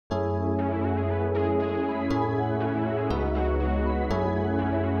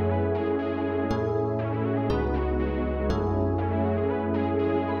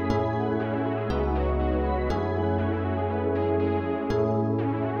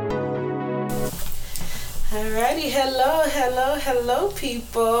Alrighty, hello,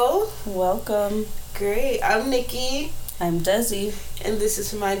 people. Welcome. Great. I'm Nikki. I'm Desi. And this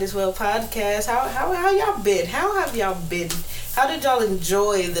is Mind as Well podcast. How y'all been? How have y'all been? How did y'all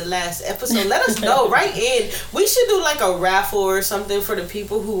enjoy the last episode? Let us know. Write in. We should do like a raffle or something for the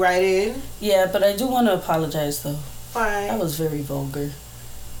people who write in. Yeah, but I do want to apologize though. Why? I was very vulgar.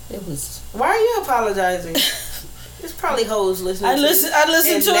 It was. Why are you apologizing? There's probably hoes listening. I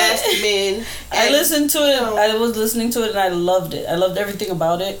listened to it. Men. I listened to it. I was listening to it and I loved it. I loved everything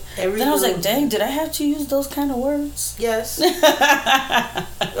about it. Then I was like, dang, did I have to use those kind of words? Yes.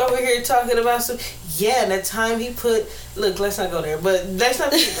 Over here talking about some. Yeah, and the time he put. Look, let's not go there. But let's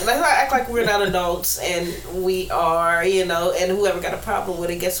not act like we're not adults and we are. And whoever got a problem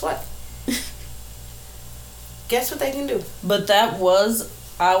with it, guess what? Guess what they can do. But that was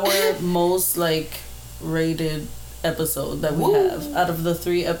our most rated episode that we have out of the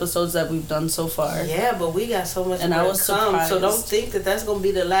 3 episodes that we've done so far. Yeah, but we got so much more to come. Surprised. So don't think that that's gonna be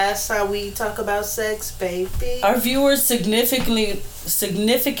the last time we talk about sex, baby. Our viewers significantly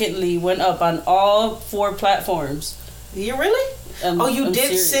went up on all 4 platforms. You really? You did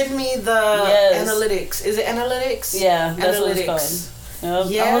serious. Send me the analytics. Is it analytics? Yeah, that's analytics. What it's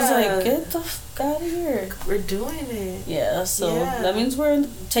called. Yep. Yeah. I was like, get the fuck out of here. We're doing it. Yeah, so that means we're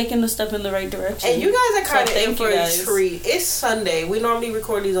taking a step in the right direction. And you guys are kind of in for a treat. It's Sunday. We normally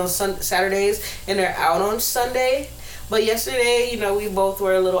record these on Saturdays, and they're out on Sunday. But yesterday, we both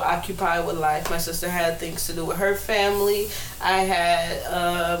were a little occupied with life. My sister had things to do with her family. I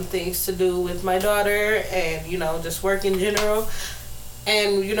had things to do with my daughter and, just work in general.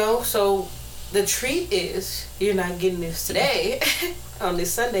 And, so the treat is you're not getting this today on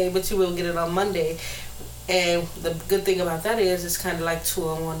this Sunday, but you will get it on Monday. And the good thing about that is it's kind of like 2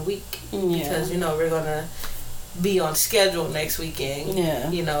 in 1 week. Yeah. Because, we're going to be on schedule next weekend.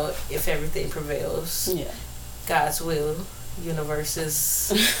 Yeah. If everything prevails. Yeah. God's will. Universe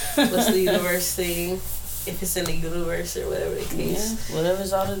is... What's the universe thing? If it's in the universe or whatever the case. Yeah.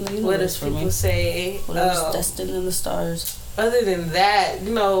 Whatever's out in the universe. What does people say? Whatever's destined in the stars. Other than that,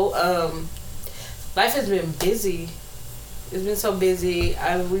 life has been busy. It's been so busy.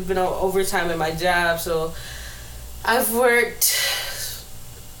 We've been on overtime at my job, so I've worked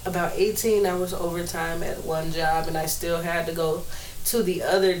about 18 hours overtime at one job, and I still had to go to the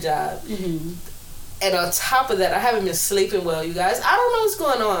other job. Mm-hmm. And on top of that, I haven't been sleeping well, you guys. I don't know what's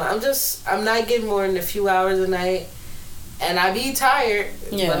going on. I'm not getting more than a few hours a night, and I be tired.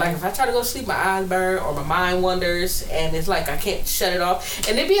 Yeah. But if I try to go to sleep, my eyes burn or my mind wanders, and it's like I can't shut it off.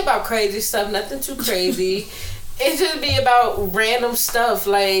 And it be about crazy stuff, nothing too crazy. It just be about random stuff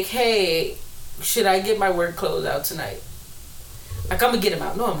like, hey, should I get my work clothes out tonight? I'm gonna get them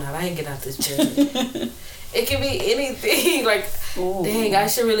out. No, I'm not. I ain't getting out this bed. It can be anything. Dang, I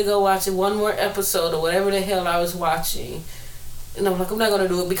should really go watch one more episode or whatever the hell I was watching. And I'm like, I'm not gonna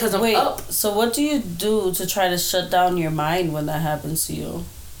do it because I'm up. So what do you do to try to shut down your mind when that happens to you?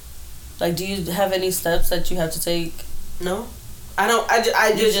 Do you have any steps that you have to take? No. I don't.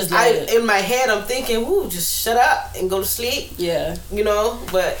 I just in my head I'm thinking, "Woo, just shut up and go to sleep." Yeah.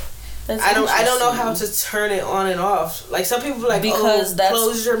 But I don't know how to turn it on and off. Some people are because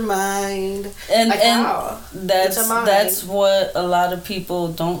close your mind. And how? That's what a lot of people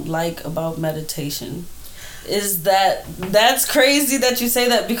don't like about meditation. Is that's crazy that you say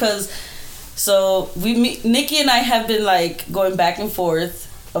that because Nikki and I have been going back and forth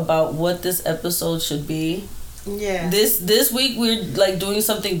about what this episode should be. Yeah. This week we're doing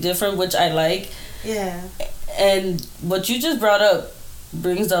something different, which I like. Yeah. And what you just brought up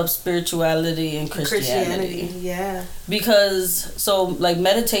brings up spirituality and Christianity. Yeah. Because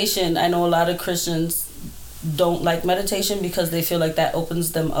meditation, I know a lot of Christians don't like meditation because they feel like that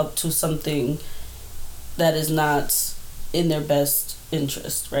opens them up to something that is not in their best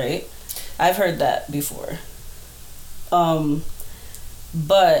interest, right? I've heard that before.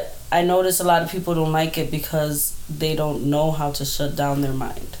 But I notice a lot of people don't like it because they don't know how to shut down their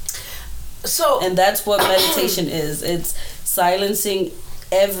mind. And that's what meditation is. It's silencing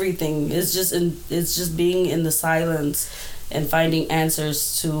everything. It's just being in the silence and finding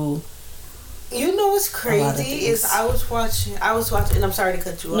answers to. What's crazy is I was watching, and I'm sorry to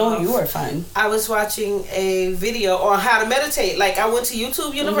cut you off. No, you are fine. I was watching a video on how to meditate. I went to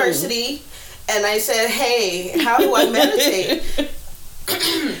YouTube University, and I said, "Hey, how do I meditate?"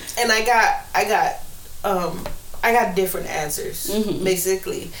 And I got different answers,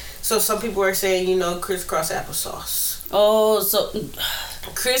 basically. So some people are saying, crisscross applesauce. Oh, so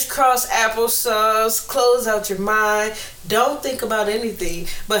crisscross applesauce, close out your mind, don't think about anything.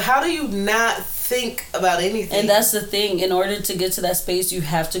 But how do you not think about anything. And that's the thing. In order to get to that space, you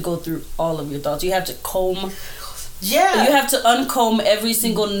have to go through all of your thoughts. You have to comb. Yeah. You have to uncomb every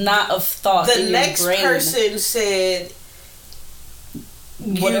single knot of thought in your brain. The next person said,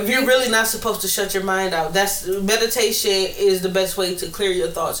 you're really not supposed to shut your mind out. That's meditation is the best way to clear your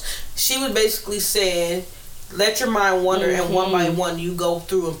thoughts. She was basically saying, let your mind wander, and one by one you go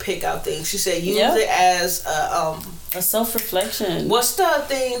through and pick out things. She said use it as a self-reflection. What's the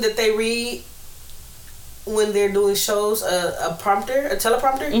thing that they read when they're doing shows? A prompter, a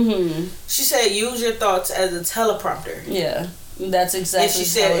teleprompter. She said use your thoughts as a teleprompter. Yeah. That's exactly. And she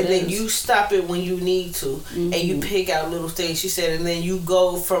said, and then you stop it when you need to, and you pick out little things. She said, and then you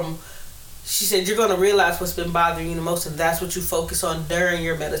go from. She said you're gonna realize what's been bothering you the most, and that's what you focus on during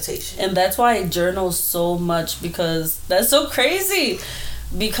your meditation. And that's why I journal so much, because that's so crazy.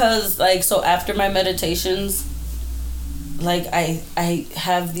 Because like, so after my meditations, like I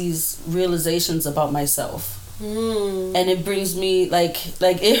have these realizations about myself, and it brings me like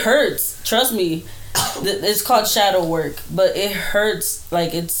it hurts. Trust me. It's called shadow work, but it hurts.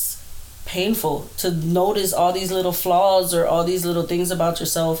 Like, it's painful to notice all these little flaws or all these little things about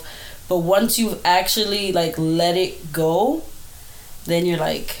yourself. But once you actually like let it go, then you're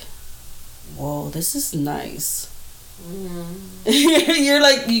like, whoa, this is nice. You're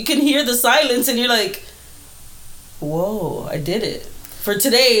like, you can hear the silence and you're like, whoa, I did it. For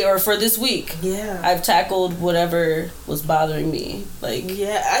today or for this week. Yeah. I've tackled whatever was bothering me. Like,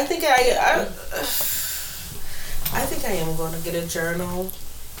 yeah, I think I am going to get a journal.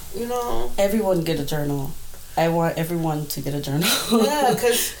 You know, everyone get a journal. I want everyone to get a journal. Yeah,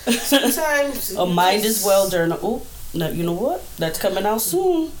 because sometimes a mind is well journal. Oh, no, you know what? That's coming out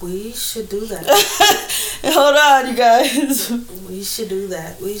soon. We should do that. Hold on, you guys. We should do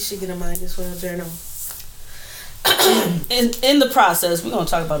that. We should get a mind is well journal. In the process, we're gonna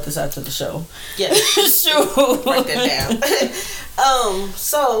talk about this after the show. Yeah, sure. Break that down.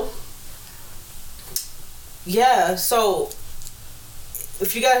 So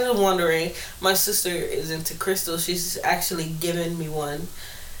if you guys are wondering, my sister is into crystals. She's actually given me one,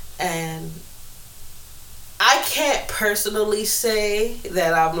 and I can't personally say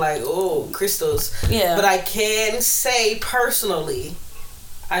that I'm like, oh, crystals. Yeah. But I can say personally,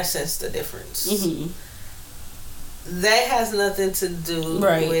 I sense the difference. That has nothing to do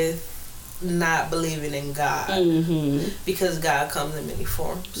with not believing in God. Because God comes in many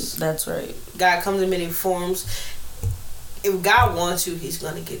forms. That's right. God comes in many forms. If God wants you, He's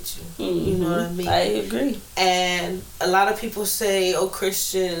going to get you. You know what I mean? I agree. And a lot of people say, oh,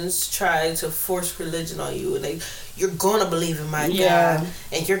 Christians try to force religion on you. And you're going to believe in my God.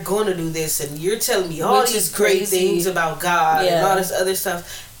 And you're going to do this. And you're telling me all these great things about God and all this other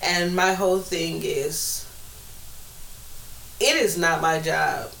stuff. And my whole thing is, it is not my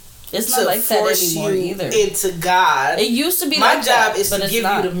job. It's not like that anymore either. Into God. It used to be my like job that, is to give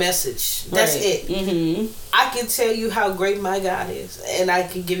you the message. That's it. I can tell you how great my God is, and I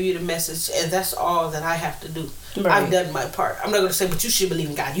can give you the message, and that's all that I have to do. Right. I've done my part. I'm not going to say, but you should believe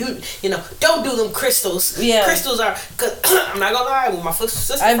in God. You know, don't do them crystals. Yeah. Crystals are, cause I'm not going to lie, when my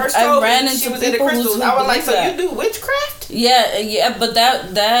sister first told me she was into crystals, I was like, so you do witchcraft? Yeah, but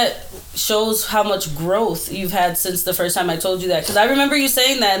that shows how much growth you've had since the first time I told you that. Because I remember you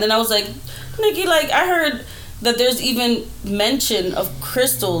saying that, and then I was like, Nikki, like, I heard that there's even mention of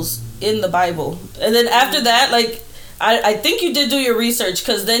crystals in the Bible. And then after that, like, I think you did do your research,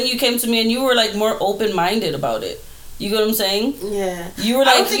 because then you came to me and you were like more open-minded about it. You get what I'm saying? Yeah. You were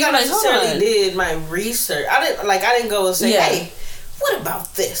like, I don't think I necessarily did my research. I didn't go and say, hey, what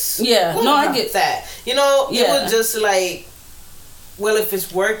about this? Yeah. I get that. You know, it was just like, well, if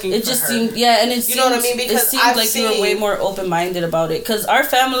it's working, it just seemed, and it, you know what I mean, because it seemed like you were way more open-minded about it. Because our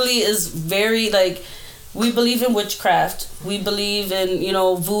family is very like, we believe in witchcraft, we believe in, you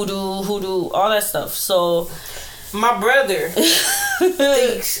know, voodoo, hoodoo, all that stuff. So my brother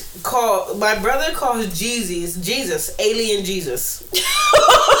calls Jesus alien Jesus.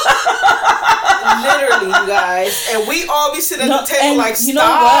 Literally, you guys, and we all be sitting at the table like, stop. You know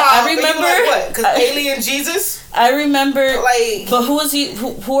what? I remember what? Because alien Jesus. I remember, like, but who is he?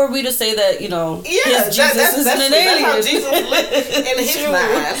 Who are we to say that? You know, yeah, his Jesus isn't an alien. That's how Jesus lived in his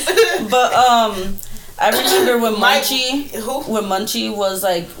mind. But I remember when Munchie was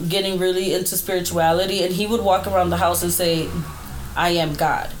like getting really into spirituality, and he would walk around the house and say, "I am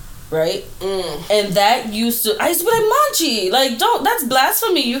God." Right? And that used to, I used to be like, Munchie, like, that's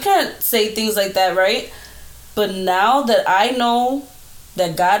blasphemy. You can't say things like that, right? But now that I know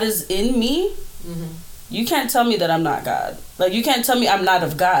that God is in me, You can't tell me that I'm not God. Like, you can't tell me I'm not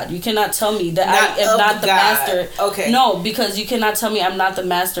of God. You cannot tell me that I am not the master. Okay. No, because you cannot tell me I'm not the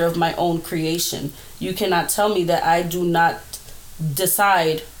master of my own creation. You cannot tell me that I do not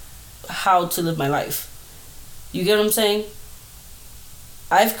decide how to live my life. You get what I'm saying?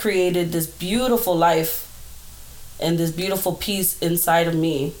 I've created this beautiful life and this beautiful peace inside of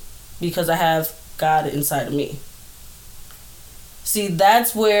me because I have God inside of me. See,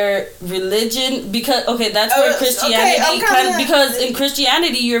 that's where religion, because that's where Christianity because in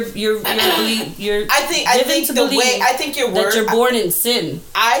Christianity you're I think to the believe way I think your word that you're born in sin.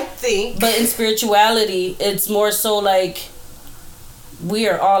 I think, but in spirituality it's more so like we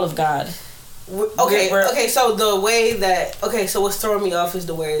are all of God. Okay. So the way that so what's throwing me off is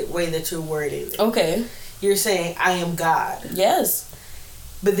the way that you're wording it. Okay. You're saying I am God. Yes.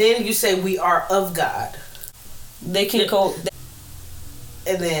 But then you say we are of God. They can go.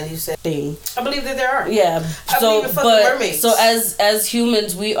 And then you said thing. I believe that there are. Yeah. I believe in fucking mermaids. So as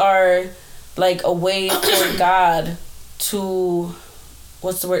humans, we are like a way for God to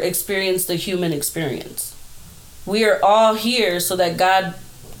experience the human experience. We are all here so that God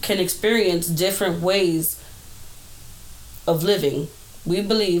can experience different ways of living. We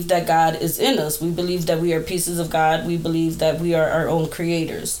believe that God is in us. We believe that we are pieces of God. We believe that we are our own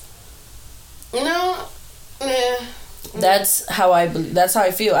creators. No. Yeah. That's how I believe. That's how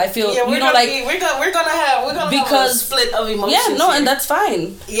I feel. I feel we're gonna have a split of emotions. Yeah, no, here. And that's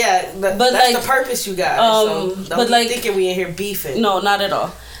fine. Yeah, but that's like, the purpose you got. So don't be thinking we in here beefing. No, not at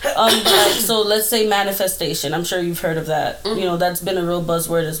all. So let's say manifestation. I'm sure you've heard of that. Mm-hmm. That's been a real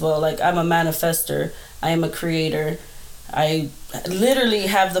buzzword as well. Like, I'm a manifester. I am a creator. I literally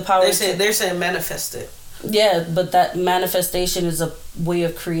have the power. They're saying manifest it. Yeah, but that manifestation is a way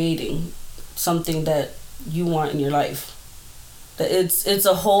of creating something that you want in your life. There's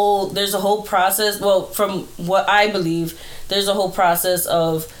a whole process. Well, from what I believe, there's a whole process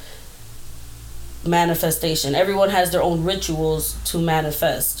of manifestation. Everyone has their own rituals to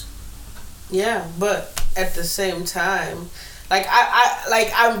manifest. Yeah, but at the same time,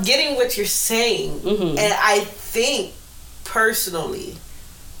 I'm getting what you're saying, mm-hmm. and I think personally,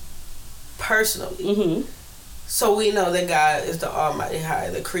 mm-hmm. So we know that God is the Almighty High,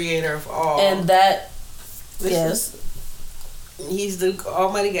 the Creator of all, and that. Yes. He's the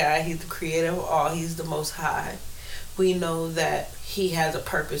Almighty God. He's the Creator of all. He's the Most High. We know that He has a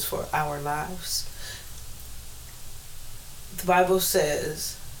purpose for our lives. The Bible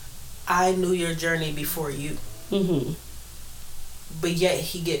says, I knew your journey before you. Mm-hmm. But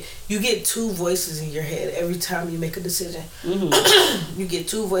yet you get two voices in your head every time you make a decision. Mm-hmm. You get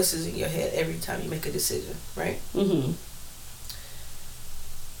two voices in your head every time you make a decision, right? Mm-hmm.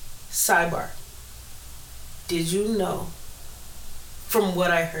 Sidebar. Did you know, from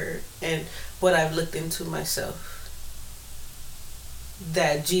what I heard and what I've looked into myself,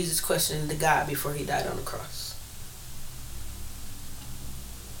 that Jesus questioned the God before He died on the cross?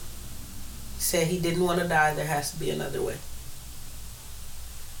 He said He didn't want to die. There has to be another way.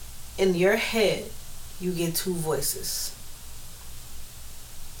 In your head, you get two voices.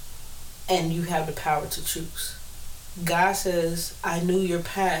 And you have the power to choose. God says, I knew your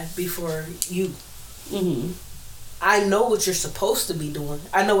path before you. Mm-hmm. I know what you're supposed to be doing.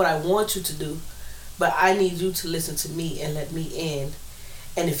 I know what I want you to do. But I need you to listen to me and let me in.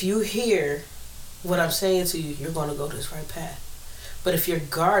 And if you hear what I'm saying to you, you're going to go this right path. But if you're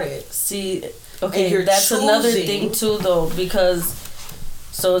guarded... See, okay, that's another thing too, though, because...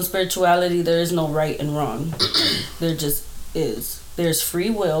 So in spirituality, there is no right and wrong. There just is. There's free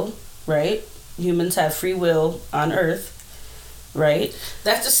will, right? Humans have free will on Earth. Right.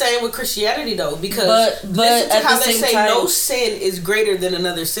 That's the same with Christianity, though, because listen to how they say no sin is greater than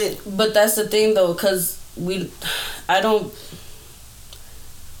another sin. But that's the thing, though, because I don't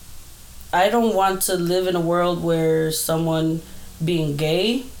want to live in a world where someone being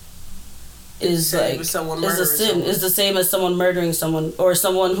gay is like is a sin. It's the same as someone murdering someone, or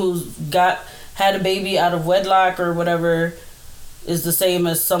someone who's had a baby out of wedlock or whatever is the same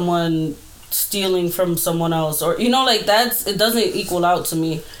as someone stealing from someone else, or it doesn't equal out to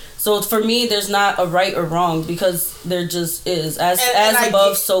me. So for me, there's not a right or wrong, because there just is as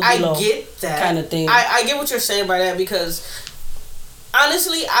above, so below. I get that kind of thing. I get what you're saying by that, because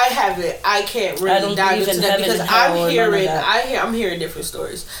honestly, I can't really dive into that, because I'm hearing different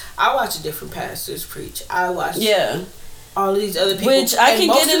stories. I watch different pastors preach. I watch all these other people, which I can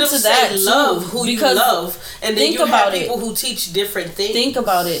get into that love too, who you love, and then you have people who teach different things. Think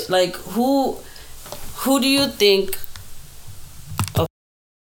about it, like who do you think?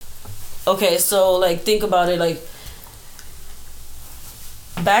 Okay, so like think about it, like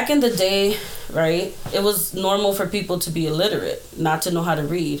back in the day, right, it was normal for people to be illiterate, not to know how to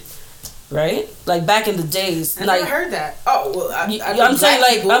read, right? Like back in the days. I like, never heard that. Oh, well, I'm saying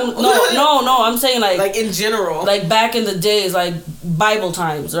like I'm saying like in general, like back in the days, like Bible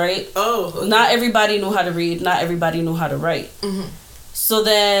times, right? Oh, okay. Not everybody knew how to read. Not everybody knew how to write. Mm-hmm. So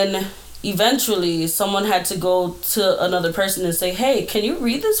then, eventually, someone had to go to another person and say, "Hey, can you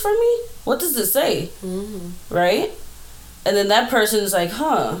read this for me? What does this say?" Mm-hmm. Right? And then that person is like,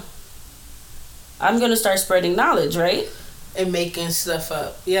 "Huh, I'm gonna start spreading knowledge, right?" And making stuff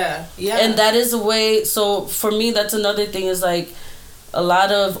up. Yeah. And that is a way. So for me, that's another thing. Is like a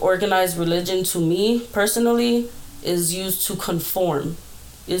lot of organized religion to me personally is used to conform,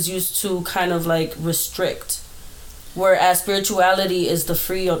 is used to kind of like restrict. Whereas spirituality is the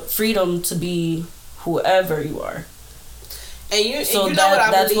freedom to be whoever you are. And you so and you know what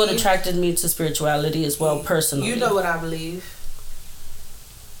I that's believe? what attracted me to spirituality as well, personally. You know what I believe?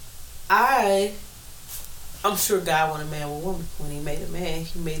 I'm sure God wanted a man with a woman. When he made a man,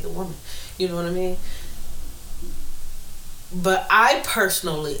 he made the woman. You know what I mean? But I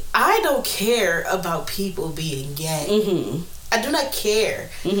don't care about people being gay. Mm-hmm. I do not care.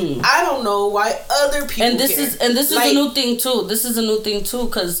 Mm-hmm. I don't know why other people and this care. Is like, a new thing too. This is a new thing too,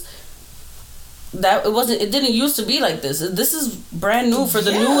 because it didn't used to be like this. This is brand new for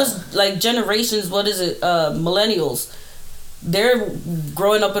the newest like generations. What is it? Millennials. They're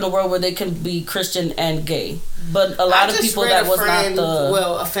growing up in a world where they can be Christian and gay, but a lot of people that was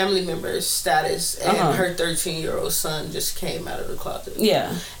not a family member's status, and her 13-year-old son just came out of the closet.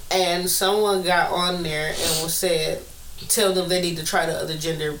 Yeah, and someone got on there and said, tell them they need to try the other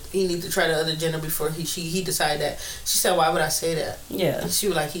gender. He need to try the other gender before he decided that. She said, why would I say that? Yeah, she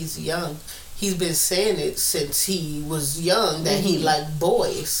was like, he's young. He's been saying it since he was young that he liked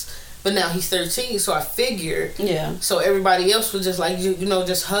boys. But now he's 13, so I figured. Yeah. So everybody else was just like,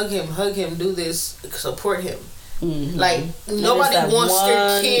 just hug him, do this, support him. Mm-hmm. Like, nobody wants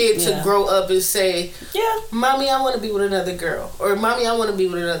their kid to grow up and say, Mommy, I want to be with another girl. Or, Mommy, I want to be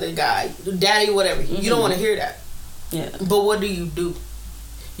with another guy. Daddy, whatever. Mm-hmm. You don't want to hear that. Yeah. But what do?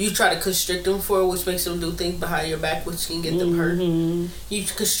 You try to constrict them for it, which makes them do things behind your back, which can get them hurt. You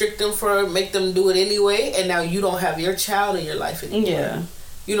constrict them for it, make them do it anyway, and now you don't have your child in your life anymore. Yeah.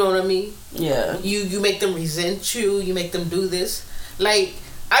 You know what I mean? Yeah. You make them resent you. You make them do this. Like,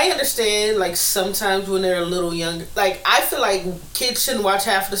 I understand, like, sometimes when they're a little younger. Like, I feel like kids shouldn't watch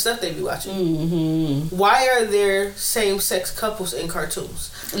half of the stuff they be watching. Mm-hmm. Why are there same-sex couples in cartoons?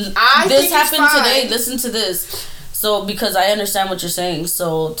 This happened today. Listen to this. So, because I understand what you're saying.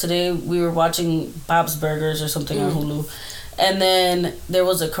 So, today we were watching Bob's Burgers or something on Hulu. And then there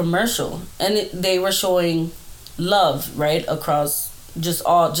was a commercial. And they were showing love, right? Across... just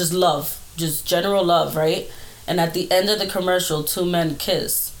love, just general love, right? And at the end of the commercial, two men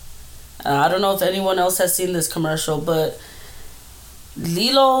kiss. I don't know if anyone else has seen this commercial, but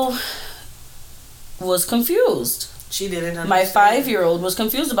Lilo was confused. She didn't understand. My 5-year-old was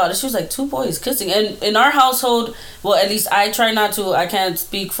confused about it. She was like, 2 boys kissing. And in our household, well, at least I try not to. I can't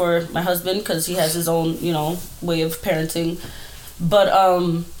speak for my husband because he has his own, way of parenting. But,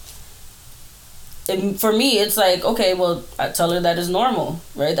 and for me, it's like, okay, well, I tell her that is normal,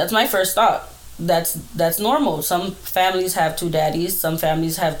 right? That's my first thought. That's normal. Some families have 2 daddies. Some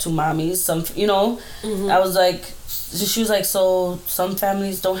families have 2 mommies. I was like, she was like, so some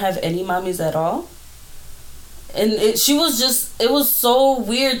families don't have any mommies at all? And it was so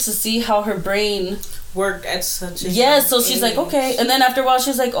weird to see how her brain worked at such a so she's like, okay. And then after a while, she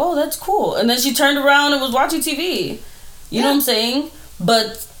was like, oh, that's cool. And then she turned around and was watching TV. You know what I'm saying?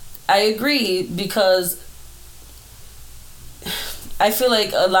 But I agree, because I feel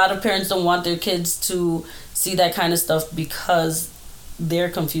like a lot of parents don't want their kids to see that kind of stuff because they're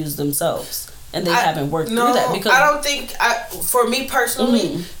confused themselves and they haven't worked through that. Because I don't think, for me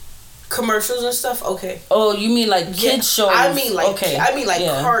personally, commercials and stuff, okay. Oh, you mean like kids shows? I mean like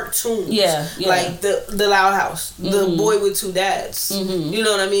cartoons. Yeah. Like the Loud House, the boy with 2 dads. Mm-hmm. You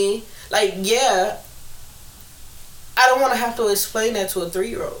know what I mean? Like, I don't want to have to explain that to a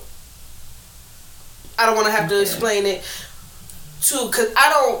 3-year-old. I don't want to have to explain it to, because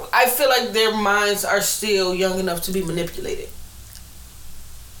I feel like their minds are still young enough to be manipulated.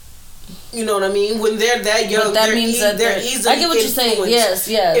 You know what I mean? When they're that young, but that means that they're easily I get what influenced. You're saying.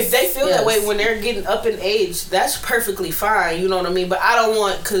 Yes. If they feel that way when they're getting up in age, that's perfectly fine. You know what I mean? But I don't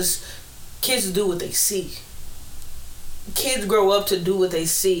want, because kids do what they see. Kids grow up to do what they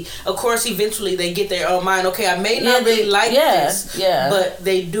see. Of course, eventually they get their own mind. Okay, I may not really like this, but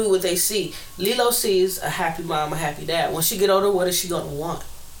they do what they see. Lilo sees a happy mom, a happy dad. When she get older, what is she going to want?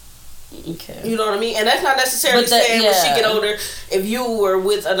 Okay. You know what I mean? And that's not necessarily saying when she get older, if you were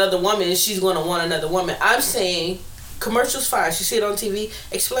with another woman, she's going to want another woman. I'm saying commercials fine. She see it on TV,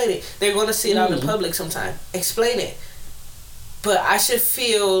 explain it. They're going to see it out in public sometime. Explain it. But I should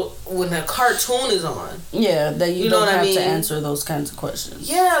feel when a cartoon is on. Yeah, that you don't have to answer those kinds of questions.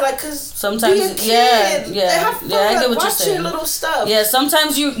 Yeah, like, because sometimes, be a kid. They have fun, I get what you're saying. Watch your little stuff. Yeah,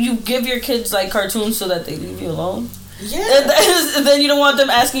 sometimes you give your kids, like, cartoons so that they leave you alone. Yeah. And then you don't want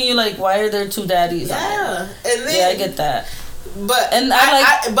them asking you, like, why are there two daddies? Yeah. And then, yeah, I get that. But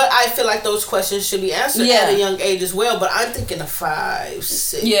I feel like those questions should be answered at a young age as well. But I'm thinking a 5,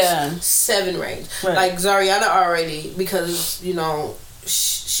 6, 7 range. Right. Like Zariana already, because you know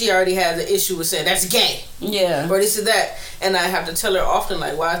she already has an issue with saying that's gay. Yeah. Or this or that, and I have to tell her often,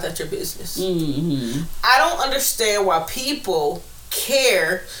 like, why is that your business? Mm-hmm. I don't understand why people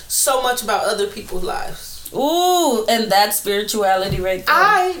care so much about other people's lives. Ooh, and that's spirituality right there.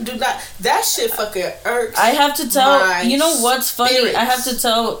 I do not. That shit fucking irks. I have to tell. You know what's funny? Spirits. I have to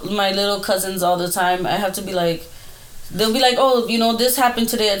tell my little cousins all the time. I have to be like, they'll be like, oh, you know, this happened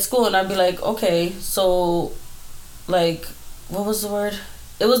today at school, and I'd be like, okay, so, like, what was the word?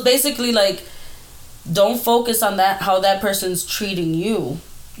 It was basically like, don't focus on that, how that person's treating you.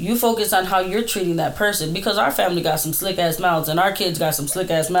 You focus on how you're treating that person, because our family got some slick ass mouths and our kids got some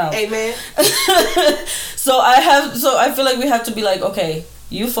slick ass mouths. Amen. So I feel like we have to be like, okay,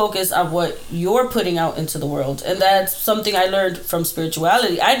 you focus on what you're putting out into the world, and that's something I learned from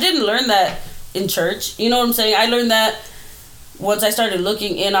spirituality. I didn't learn that in church. You know what I'm saying? I learned that once I started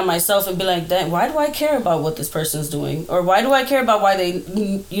looking in on myself and be like, "Damn, why do I care about what this person's doing? Or why do I care about why they,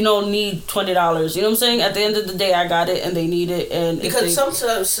 you know, need $20? You know what I'm saying? At the end of the day, I got it and they need it." And because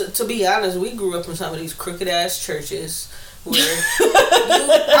sometimes, to be honest, we grew up in some of these crooked ass churches where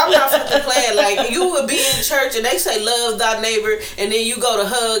I'm not fucking playing. Like, you would be in church and they say love thy neighbor, and then you go to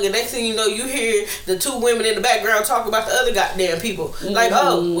hug, and next thing you know, you hear the 2 women in the background talking about the other goddamn people. Mm-hmm. Like,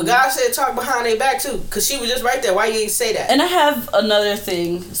 oh, well, God said talk behind their back too, because she was just right there. Why you ain't say that? And I have another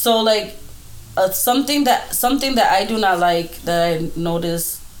thing. So, like, something that I do not like, that I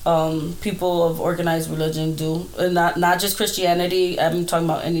notice people of organized religion do, and not just Christianity. I'm talking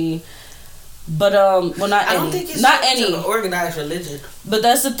about any. But well, not I any. don't think it's not any organized religion. But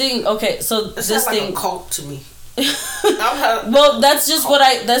that's the thing. Okay, so it's this like thing a cult to me. Well, that's just what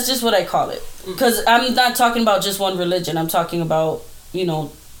I call it, because I'm not talking about just one religion. I'm talking about, you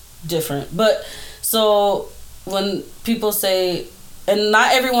know, different. But so when people say, and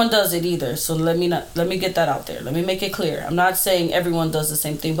not everyone does it either. So let me get that out there. Let me make it clear. I'm not saying everyone does the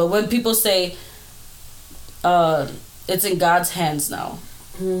same thing. But when people say, it's in God's hands now.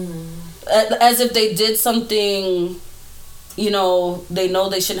 As if they did something, you know they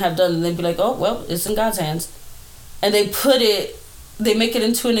shouldn't have done, and they'd be like, oh, well, it's in God's hands. And they make it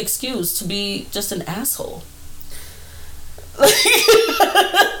into an excuse to be just an asshole.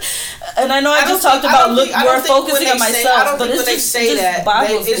 And I know I just talked about, look, we're focusing on myself, but it's just, it just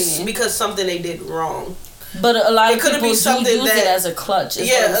boggles me. It's because something they did wrong. But a lot of people do use it as a clutch.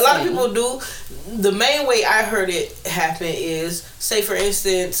 Yeah, a lot of people do. The main way I heard it happen is, say for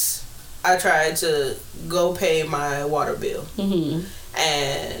instance, I tried to go pay my water bill,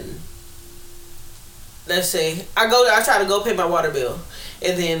 and let's say I try to go pay my water bill,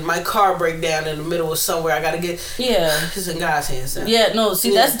 and then my car break down in the middle of somewhere I gotta get. Yeah, it's in God's hands now. Yeah, no,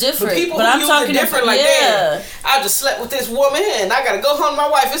 see, that's different. But people who use it different, like, damn, I just slept with this woman and I gotta go home to my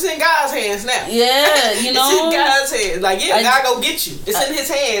wife. It's in God's hands now. Yeah, you know, it's in God's hands. Like, yeah, God go get you. It's in His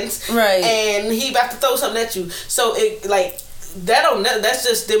hands, right? And He about to throw something at you. So it like. That's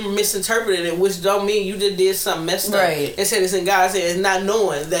just them misinterpreting it, which don't mean you just did something messed up. Right. It said it's in God's hands, not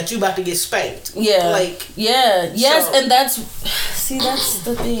knowing that you about to get spanked. Yeah. Like, yeah. Yes, so. And that's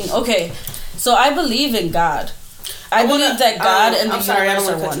the thing. Okay. So I believe in God. I believe that God and the universe I don't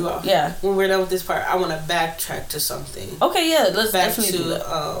want to cut one. you off. Yeah. When we're done with this part, I want to backtrack to something. Okay, yeah, let's back definitely to do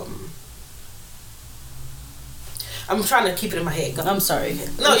that. I'm trying to keep it in my head. I'm sorry.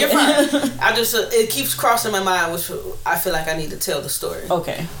 No, you're fine. I just it keeps crossing my mind, which I feel like I need to tell the story.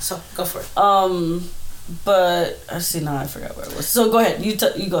 Okay. So go for it. But I see now I forgot where it was. So go ahead. You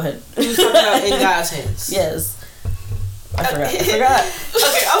go ahead. You was talking about in God's hands. Yes. I forgot.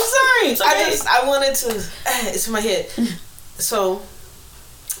 Okay, I'm sorry. It's okay. I wanted to. It's in my head. So,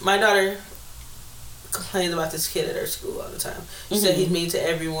 my daughter complains about this kid at her school all the time. She said he's mean to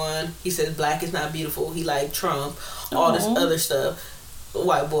everyone. He says black is not beautiful. He like Trump. All this other stuff.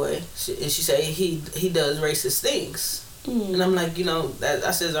 White boy. And she said he does racist things. And I'm like, you know, that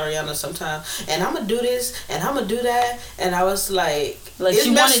I says Ariana sometimes, and I'm gonna do this and I'm gonna do that, and I was like it's she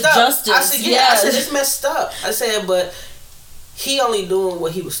wanted up. Justice. I said, yeah. I said, it's messed up. I said, but he only doing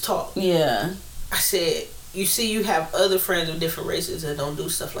what he was taught. Yeah. I said, you see, you have other friends of different races that don't do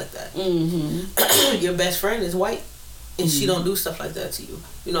stuff like that. Mm-hmm. Your best friend is white, and she don't do stuff like that to you.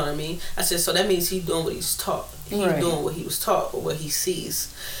 You know what I mean? I said, so that means he's doing what he's taught. He's doing what he was taught or what he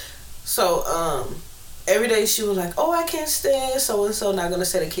sees. So, every day she was like, oh, I can't stand so-and-so, not going to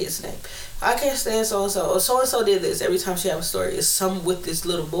say the kid's name. I can't stand so-and-so. Or so-and-so did this. Every time she have a story, it's some with this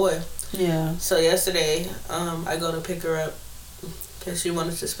little boy. Yeah. So yesterday, I go to pick her up because she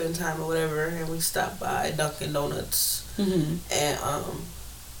wanted to spend time or whatever, and we stopped by Dunkin' Donuts. Mm-hmm. And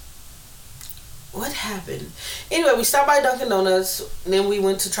what happened? Anyway, we stopped by Dunkin' Donuts, and then we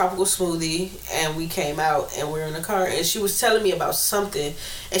went to Tropical Smoothie, and we came out, and we were in the car, and she was telling me about something,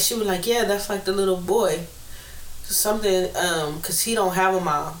 and she was like, yeah, that's like the little boy. Something, because he don't have a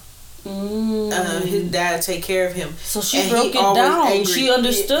mom. His dad take care of him. So she broke it down. Angry. She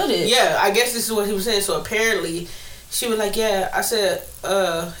understood it. Yeah, I guess this is what he was saying. So apparently, she was like, yeah, I said,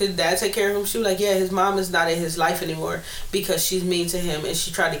 his dad take care of him. She was like, yeah, his mom is not in his life anymore because she's mean to him and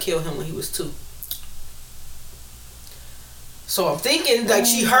she tried to kill him when he was 2. So I'm thinking like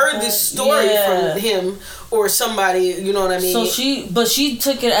she heard this story from him or somebody, you know what I mean? So she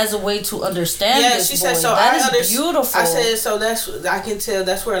took it as a way to understand. Yeah, she said, so that is beautiful. I said, so I can tell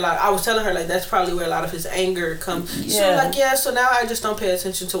that's where I was telling her like that's probably where a lot of his anger comes. Yeah. She was like, yeah, so now I just don't pay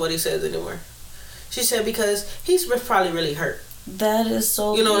attention to what he says anymore. She said because he's probably really hurt. That is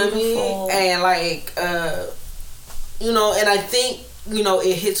so you know beautiful. What I mean? And like you know, and I think, you know,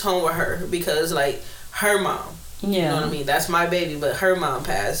 it hits home with her because like her mom. Yeah. You know what I mean? That's my baby, but her mom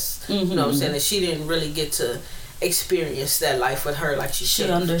passed. Mm-hmm. You know what I'm saying? And she didn't really get to experience that life with her like she should.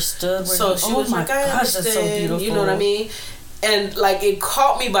 She understood. So she was like, I understand. That's so beautiful. You know what I mean? And like it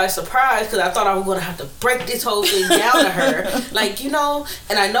caught me by surprise because I thought I was gonna have to break this whole thing down to her, like, you know.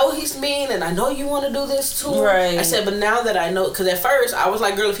 And I know he's mean, and I know you want to do this too. Right. I said, but now that I know, because at first I was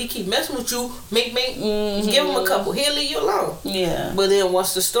like, girl, if he keep messing with you, give him a couple, he'll leave you alone. Yeah. But then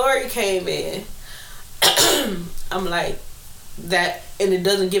once the story came in, I'm like that, and it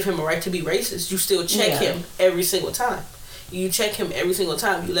doesn't give him a right to be racist. You still check him every single time. You check him every single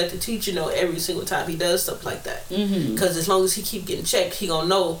time. You let the teacher know every single time he does stuff like that. Because as long as he keep getting checked, he gonna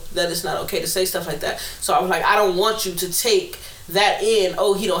know that it's not okay to say stuff like that. So I was like, I don't want you to take that in.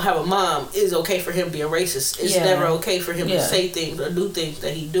 Oh, he don't have a mom. It's okay for him being racist. It's never okay for him to say things or do things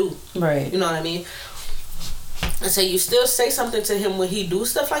that he do. Right. You know what I mean? I said, you still say something to him when he do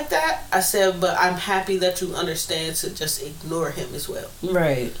stuff like that? I said, but I'm happy that you understand to just ignore him as well.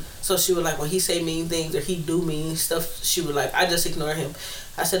 Right. So she was like, when he say mean things or he do mean stuff, she was like, I just ignore him.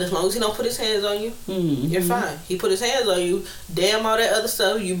 I said, as long as he don't put his hands on you, you're fine. He put his hands on you, damn all that other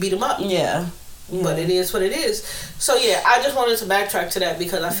stuff, you beat him up. Yeah. But it is what it is. So yeah, I just wanted to backtrack to that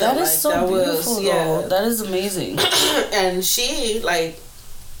because I felt that is like so that beautiful, was though. That is amazing. And she like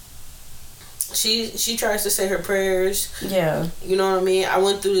she tries to say her prayers. Yeah. You know what I mean? I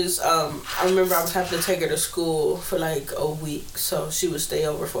went through this, I remember I was having to take her to school for like a week. So she would stay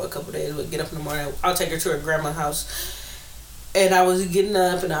over for a couple days. We'd get up in the morning. I'll take her to her grandma's house. And I was getting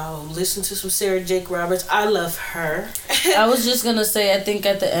up and I'll listen to some Sarah Jake Roberts. I love her. I was just going to say, I think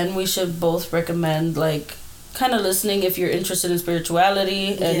at the end we should both recommend like kind of listening if you're interested in spirituality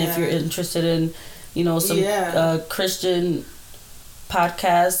and if you're interested in, you know, some Christian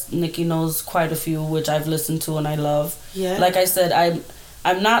podcast. Nikki knows quite a few which I've listened to and I love. Yeah. Like I said,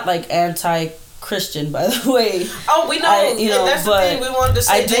 I'm not like anti-Christian, by the way. Oh, we know. You know, that's the thing we wanted to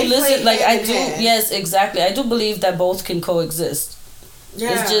say. I do listen. Like I do. Yes, exactly. I do believe that both can coexist.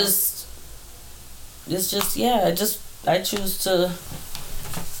 Yeah. It's just. Yeah. I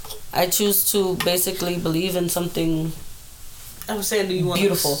choose to basically believe in something. I was saying, do you want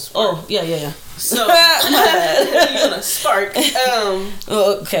beautiful? Oh, yeah. So, you want to spark?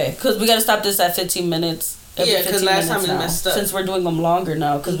 Okay, because we got to stop this at 15 minutes. Yeah, because last time we messed up. Since we're doing them longer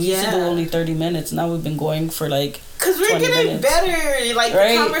now, because we used to do only 30 minutes. Now we've been going for like. Because we're getting better. Like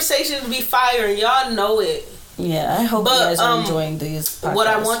the conversations be fire, and y'all know it. Yeah, I hope you guys are enjoying these podcasts. What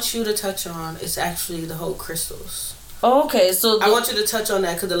I want you to touch on is actually the whole crystals. Oh, okay, so I want you to touch on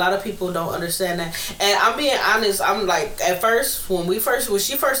that because a lot of people don't understand that. And I'm being honest. I'm like, at first, when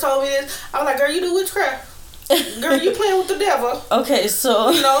she first told me this, I was like, girl, you do witchcraft. Girl, you playing with the devil. Okay, so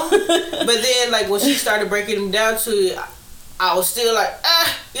you know. But then, like when she started breaking them down to it, I was still like,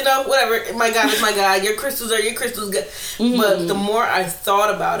 you know, whatever. My God is my God. Your crystals are your crystals. Good. But the more I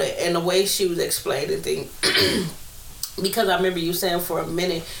thought about it and the way she was explaining things, because I remember you saying for a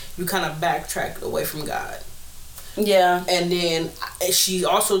minute you kind of backtracked away from God. Yeah. And then she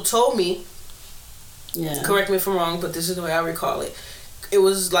also told me, correct me if I'm wrong, but this is the way I recall it. It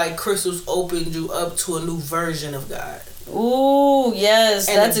was like crystals opened you up to a new version of God. Ooh, yes,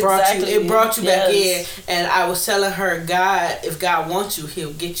 and that's it brought you back in. And I was telling her, if God wants you,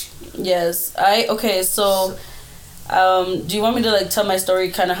 He'll get you. Yes, okay. So, do you want me to like tell my story,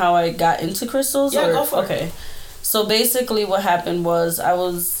 kind of how I got into crystals? Yeah, go for it. Okay. So basically, what happened was I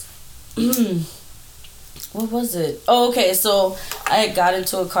was, what was it? Oh, okay. So I got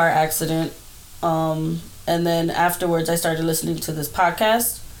into a car accident, and then afterwards I started listening to this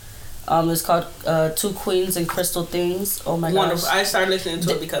podcast. It's called Two Queens and Crystal Things. Oh my gosh. I started listening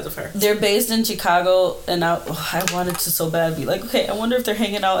to it because of her. They're based in Chicago, and I wanted to so bad be like, okay, I wonder if they're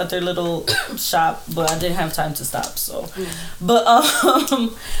hanging out at their little shop, but I didn't have time to stop. So, but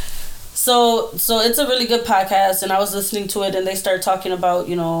so it's a really good podcast, and I was listening to it, and they start talking about,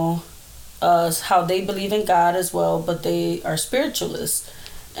 you know, how they believe in God as well, but they are spiritualists.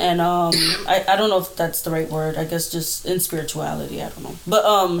 And I don't know if that's the right word. I guess just in spirituality, I don't know. But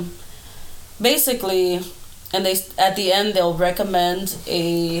basically, and they at the end they'll recommend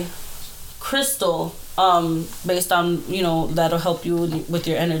a crystal based on, you know, that'll help you with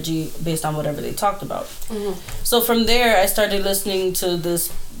your energy based on whatever they talked about. Mm-hmm. So from there I started listening to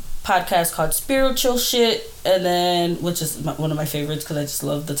this podcast called Spiritual Shit, and then, which is one of my favorites because I just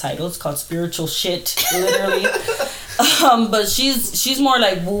love the title. It's called Spiritual Shit, literally. But she's more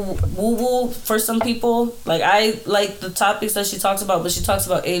like woo for some people. Like, I like the topics that she talks about, but she talks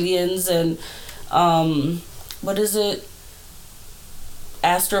about aliens and what is it?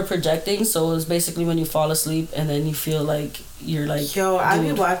 Astral projecting. So it's basically when you fall asleep and then you feel like you're like, yo, I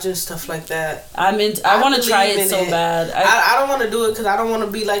be watching stuff like that. I want to try it so bad. I don't want to do it because I don't want to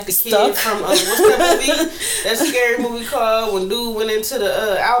be like the kid from what's that movie? That scary movie called when dude went into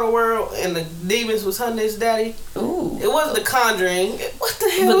the outer world and the demons was hunting his daddy. Ooh, it wasn't The Conjuring. What the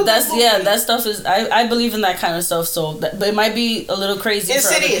hell? But that's that stuff is I believe in that kind of stuff. So but it might be a little crazy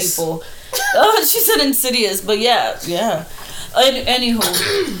Insidious. For other people. Oh, she said Insidious, but yeah. Anywho,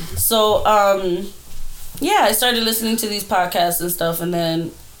 so yeah, I started listening to these podcasts and stuff, and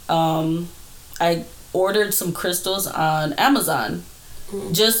then I ordered some crystals on Amazon,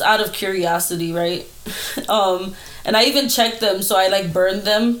 just out of curiosity, right? And I even checked them, so I like burned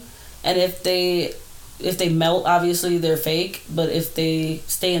them, and if they melt, obviously they're fake, but if they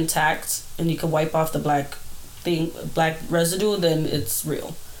stay intact and you can wipe off the black residue, then it's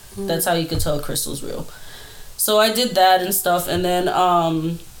real. That's how you can tell a crystal's real. So I did that and stuff, and then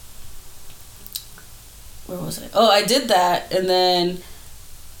where was I? Oh, I did that, and then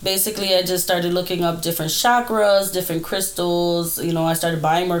basically I just started looking up different chakras, different crystals. You know, I started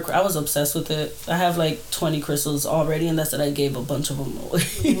buying more. I was obsessed with it. I have like 20 crystals already, and that's that I gave a bunch of them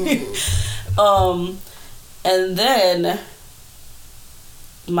away. And then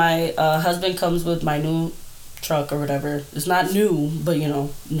my husband comes with my new truck or whatever. It's not new, but you know,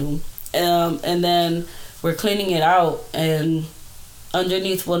 new. And then we're cleaning it out, and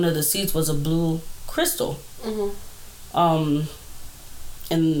underneath one of the seats was a blue crystal. And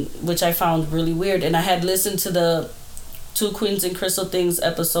which I found really weird. And I had listened to the Two Queens and Crystal Things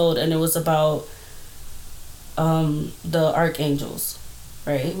episode, and it was about the archangels,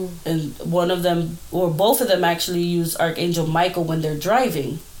 right? And one of them, or both of them, actually use Archangel Michael when they're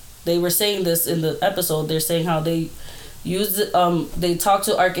driving. They were saying this in the episode. They're saying how they they talk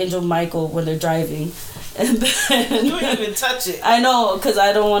to Archangel Michael when they're driving, and then you don't even touch it. I know, because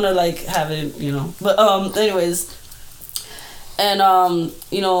I don't want to like have it, you know. But anyways, and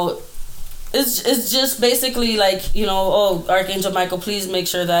you know, it's just basically like, you know, oh, Archangel Michael, please make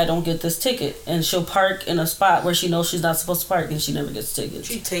sure that I don't get this ticket. And she'll park in a spot where she knows she's not supposed to park, and she never gets tickets.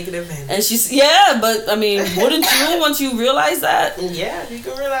 She's taking advantage. And she's but I mean, wouldn't you once you realize that? Yeah, you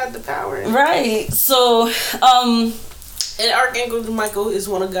can realize the power. Right. So and Archangel Michael is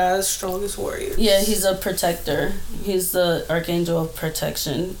one of God's strongest warriors. Yeah, he's a protector. He's the Archangel of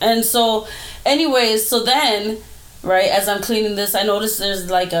protection. And so, anyways, so then, right, as I'm cleaning this, I noticed there's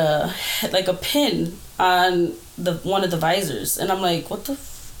like a pin on the one of the visors, and I'm like, what the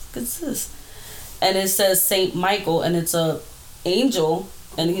fuck is this? And it says Saint Michael, and it's a angel,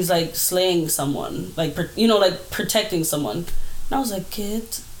 and he's like slaying someone, like like protecting someone. And I was like,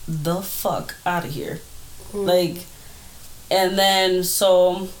 get the fuck out of here, like. And then,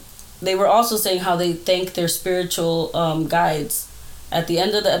 so they were also saying how they thank their spiritual guides. At the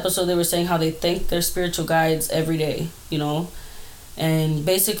end of the episode, they were saying how they thank their spiritual guides every day, you know. And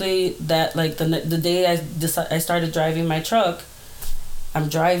basically, that like the day I started driving my truck, I'm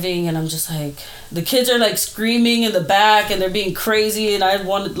driving and I'm just like, the kids are like screaming in the back and they're being crazy, and I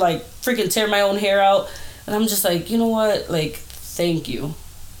want to like freaking tear my own hair out. And I'm just like, you know what? Like, thank you.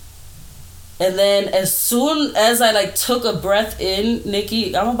 And then as soon as I like took a breath in,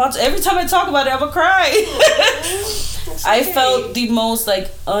 Nikki, I'm about to, every time I talk about it, I'm gonna cry. I felt the most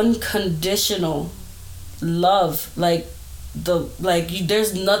like unconditional love. Like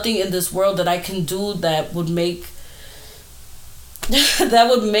there's nothing in this world that I can do that would make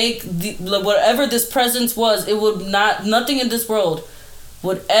whatever this presence was, it would not, nothing in this world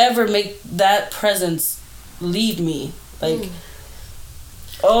would ever make that presence leave me. Like,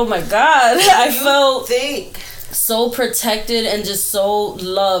 oh my God, I felt so protected and just so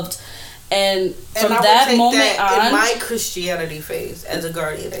loved. And from that moment on, in my Christianity phase, as a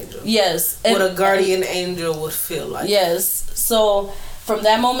guardian angel. Yes. What a guardian angel would feel like. Yes. So from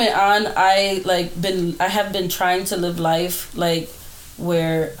that moment on, I have been trying to live life like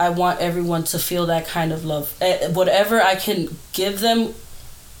where I want everyone to feel that kind of love. Whatever I can give them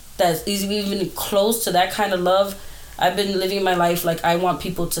that's even close to that kind of love, I've been living my life like I want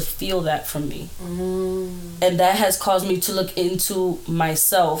people to feel that from me. And that has caused me to look into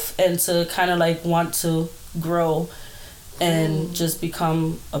myself and to kind of like want to grow and just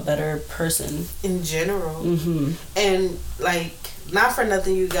become a better person. In general. And like, not for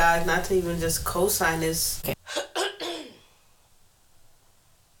nothing, you guys, not to even just co-sign this. Okay.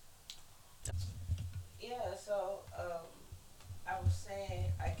 Yeah, so I was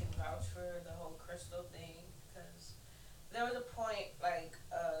saying I can vouch for the whole crystal thing because there was a point like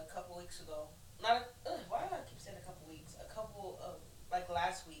a couple weeks ago. Why do I keep saying a couple weeks? A couple of like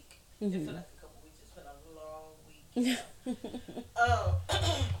last week. It felt like a couple weeks. It's been a long week.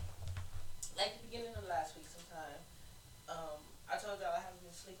 Like the beginning of last week sometime. I told y'all I haven't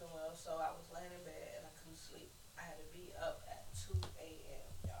been sleeping well, so I was laying in bed and I couldn't sleep. I had to be up at 2 a.m.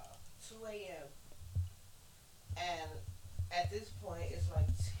 y'all. 2 a.m. And at this point it's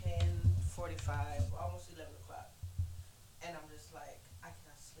like 10:45, almost 11 o'clock. And I'm just like, I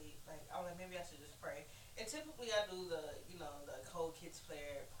cannot sleep. Like, I'm like, maybe I should just pray. And typically I do the whole kids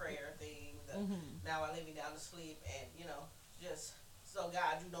prayer thing. Now I lay me down to sleep and, just so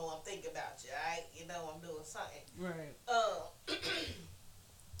God, I'm thinking about you, right? I'm doing something. Right.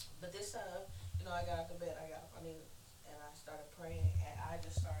 But this time, I got out of bed, I got up, and I started praying, and I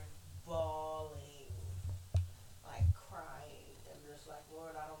just started bawling, like crying, and just like,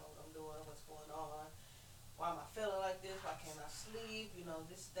 Lord, I don't know what I'm doing, what's going on. Why am I feeling like this? Why can't I sleep?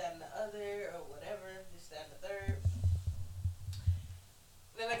 This, that, and the other, or whatever, this, that, and the third.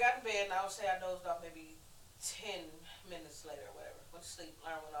 Then I got in bed, and I would say I dozed off maybe 10 minutes later or whatever. Went to sleep,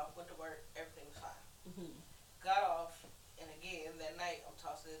 alarm went off, went to work, everything was fine. Got off, and again, that night, I'm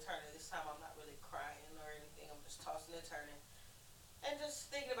tossing and turning. This time, I'm not really crying or anything. I'm just tossing and turning and just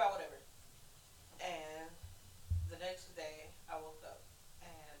thinking about whatever. And the next day, I woke up,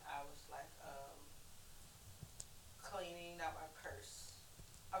 and I was like, cleaning out my purse.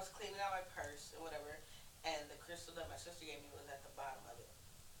 I was cleaning out my purse and whatever, and the crystal that my sister gave me was at the bottom of it.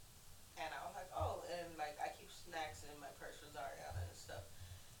 And I was like, oh, and like I keep snacks in my purse with Ariana and stuff.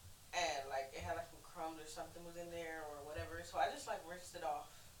 And like it had like some crumbs or something was in there or whatever. So I just like rinsed it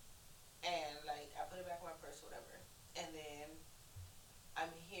off. And like I put it back in my purse or whatever. And then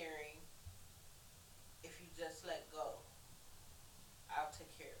I'm hearing, if you just let go, I'll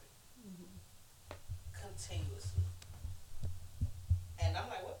take care of it. Continuously. And I'm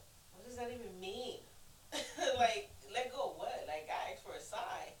like, what does that even mean? Like, let go of what? Like, I asked for a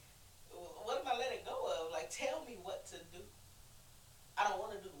sign. What am I letting go of? Like, tell me what to do. I don't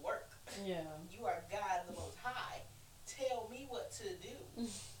want to do the work. Yeah. You are God the Most High. Tell me what to do. And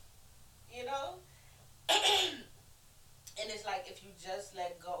it's like, if you just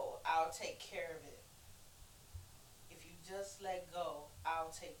let go, I'll take care of it. If you just let go, I'll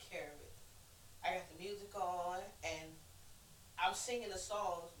take care of it. I got the music on, and I'm singing the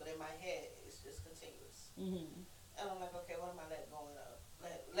songs, but in my head, it's just continuous. And I'm like, okay, what am I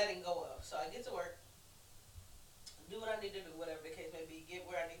letting go of? So I get to work, do what I need to do, whatever the case may be, get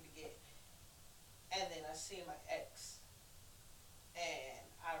where I need to get. And then I see my ex, and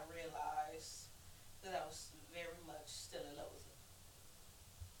I realized that I was very much still in love with him.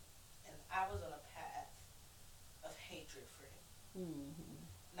 And I was on a path of hatred for him.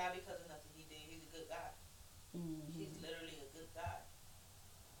 Not because of nothing he did. He's a good guy. He's literally a good guy.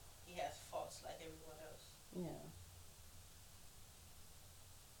 He has faults like everyone else. Yeah.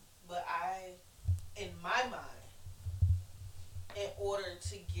 But in my mind, in order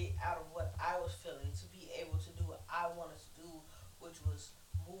to get out of what I was feeling, to be able to do what I wanted to do, which was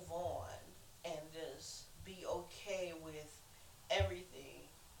move on and just be okay with everything,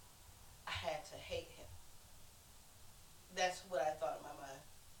 I had to hate him. That's what I thought in my mind.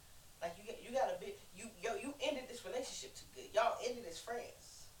 Like, you gotta be, you ended this relationship too good. Y'all ended as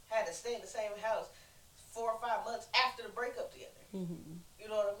friends. Had to stay in the same house 4 or 5 months after the breakup together. You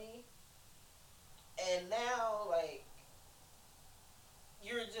know what I mean? And now, like,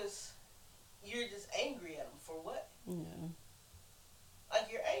 you're just angry at him for what? Yeah. Like,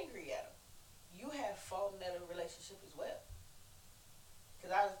 you're angry at him. You have fault in that relationship as well.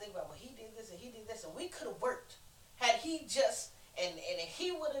 Because I was thinking about, well, he did this and he did this, and we could have worked. Had he just, and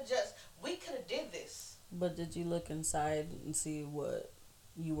he would have just, we could have did this. But did you look inside and see what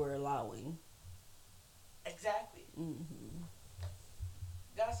you were allowing? Exactly. Mm-hmm.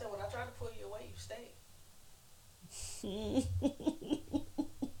 God said, when I tried to pull you away, you stayed.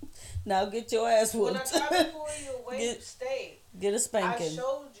 Now get your ass whooped. When I tried to pull you away, you stayed. Get a spanking. I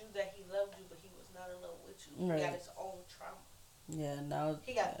showed you that he loved you, but he was not in love with you. Right. He got his own trauma. Yeah, now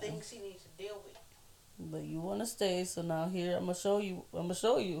he got things he needs to deal with. But you want to stay, so now here I'm gonna show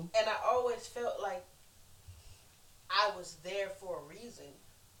you. And I always felt like I was there for a reason.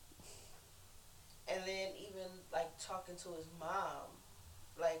 And then even like talking to his mom,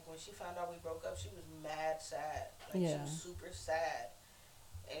 like when she found out we broke up, she was mad sad. Like she was super sad.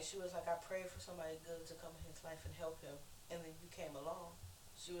 And she was like, I prayed for somebody good to come in his life and help him. And then you came along.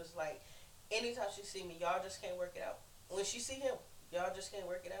 She was like, anytime she see me, y'all just can't work it out. When she see him, y'all just can't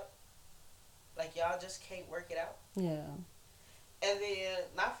work it out. Like, y'all just can't work it out. Yeah. And then,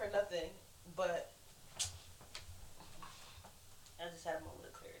 not for nothing, but I just had a moment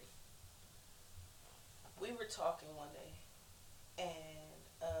of clarity. We were talking one day, and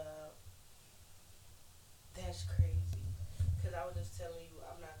that's crazy. Because I was just telling you,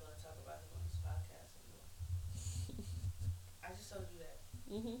 I'm not going to talk about him on this podcast anymore. I just told you that.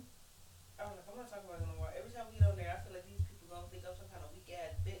 Mm-hmm. I'm like, I'm not talking about him no more. Every time we get on there, I feel like these people going to think I'm some kind of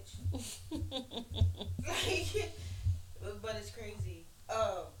weak-ass bitch. But it's crazy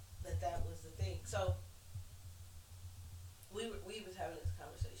that was the thing. So, we was having this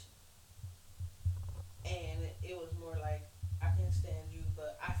conversation. And it was more like, I can't stand you,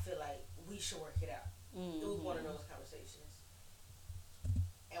 but I feel like we should work it out. Mm-hmm. It was one of those conversations.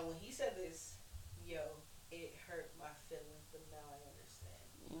 And when he said this, it hurt my feelings, but now I understand.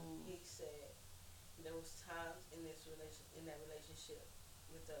 Mm. He said there was times in that relationship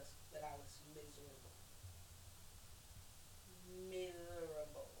with us that I was miserable.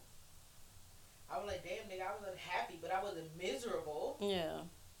 I was like, damn, nigga, I was unhappy, but I wasn't miserable. Yeah.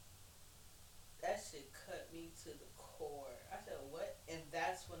 That shit cut me to the core. I said, what? And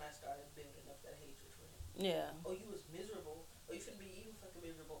that's when I started building up that hatred for him. Yeah. Oh, you was miserable. Oh, you finna be even fucking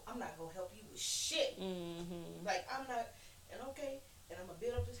miserable. I'm not gonna help you with shit. Mm-hmm. Like, I'm not, and okay, and I'm gonna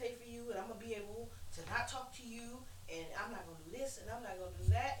build up this hate for you, and I'm gonna be able to not talk to you, and I'm not gonna do this, and I'm not gonna do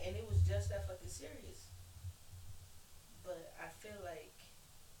that, and it was just that fucking serious. But I feel like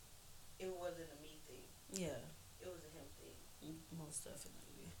it wasn't a me thing. Yeah. It was a him thing. Most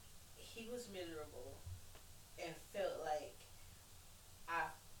definitely. He was miserable and felt like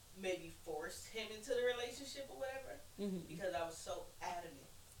I maybe forced him into the relationship or whatever, mm-hmm. because I was so adamant.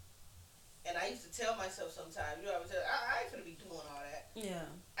 And I used to tell myself sometimes, I would say, I ain't finna be doing all that. Yeah.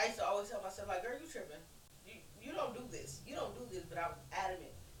 I used to always tell myself, like, girl, you tripping. You don't do this. You don't do this, but I was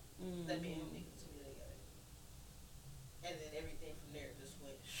adamant that me and him niggas to be together. And then everything from there just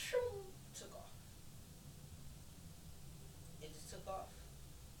went, took off. It just took off.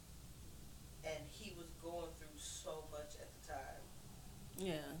 And he was going through so much at the time.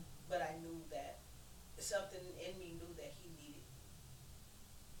 Yeah. But I knew that something in me knew that he needed.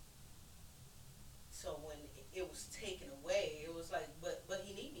 So when it was taken away, it was like, but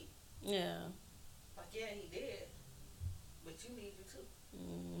he need me. Yeah. Like, yeah, he did. But you need you too.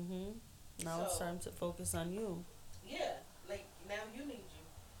 Mm-hmm. Now it's time to focus on you. Yeah. Like, now you need you.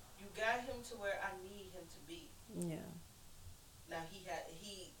 You got him to where I need him to be. Yeah. Now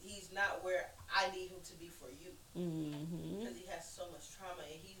he's not where I need him to be for you. Mm-hmm. Because he has so much trauma,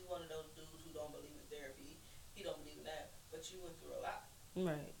 and he's one of those dudes who don't believe in therapy. He don't believe in that. But you went through a lot.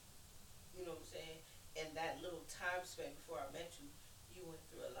 Right. You know what I'm saying? And that little time span before I met you, you went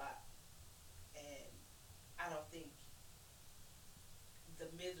through a lot. And I don't think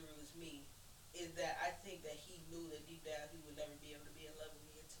the misery was me. Is that I think that he knew that deep down he would never be able to be in love with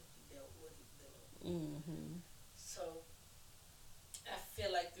me until he dealt with what he dealt with. Mm-hmm. So I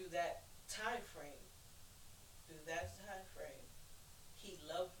feel like through that time frame, he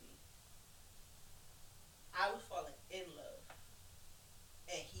loved me. I was falling in love,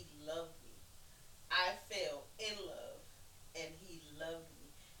 and he loved me. I fell in love, and he loved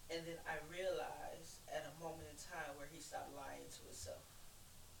me. And then I realized at a moment in time where he stopped lying to himself.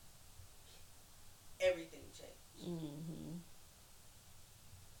 Everything changed. Mm-hmm.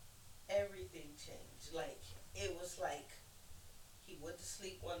 Everything changed. Like, it was like he went to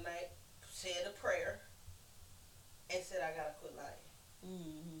sleep one night, said a prayer, and said, I gotta quit lying.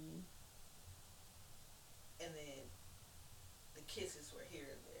 Mm-hmm. And then the kisses were here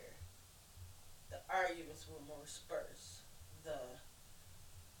and there. The arguments were more sparse. The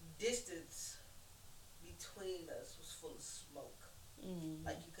distance between us was full of smoke. Mm-hmm.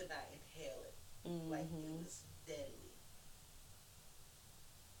 Like you could not inhale it. Mm-hmm. Like it was deadly.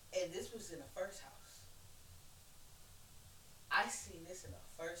 And this was in the first house. I seen this in the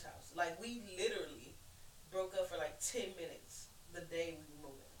first house. Like we literally broke up for like 10 minutes the day we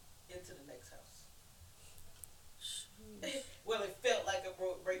moved into the next house. Well, it felt like a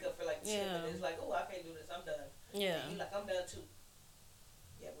breakup for like 10 minutes. Like, oh, I can't do this. I'm done. Yeah. And you like, I'm done too.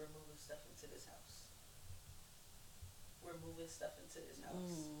 Yeah, we're moving stuff into this house. We're moving stuff into this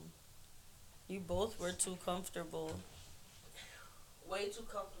house. You both were too comfortable. Way too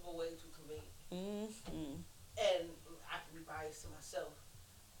comfortable, way too convenient. Mm-hmm. And I can be biased to myself.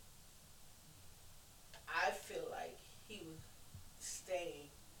 I feel like he was staying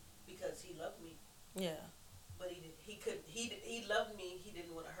because he loved me. Yeah. But he loved me. He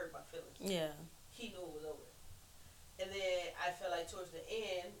didn't want to hurt my feelings. Yeah. He knew it was over. And then I felt like towards the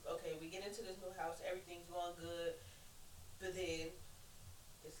end, okay, we get into this new house, everything's going good, but then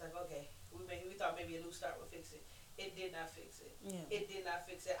it's like, okay, we thought maybe a new start would fix it. It did not fix it. Yeah. It did not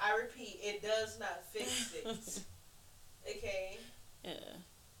fix it. I repeat, it does not fix it. Okay. Yeah.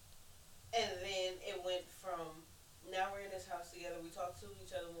 And then it went from, now we're in this house together. We talk to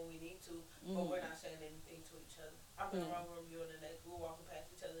each other when we need to, but we're not saying anything to each other. I'm in the wrong room, you're in the next. We're walking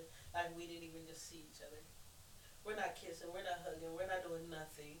past each other like we didn't even just see each other. We're not kissing. We're not hugging. We're not doing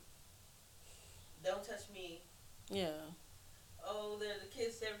nothing. Don't touch me. Yeah. Oh, there's a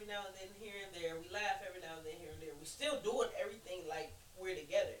kiss every now and then here and there. We laugh every now and then here and there. We're still doing everything like we're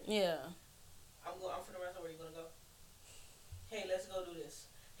together. Yeah. I'm from the restaurant. Where you gonna go? Hey, let's go do this.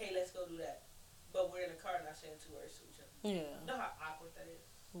 Hey, let's go do that. But we're in the car not saying 2 words to each other. Yeah. You know how awkward that is?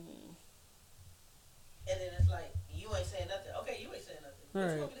 Mm. And then it's like, you ain't saying nothing. Okay, you ain't saying nothing. Right.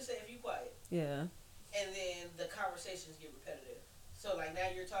 What you want me to say if you quiet? Yeah. And then the conversations get repetitive. So, like, now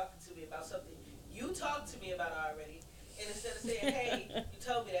you're talking to me about something you talked to me about already. And instead of saying, hey, you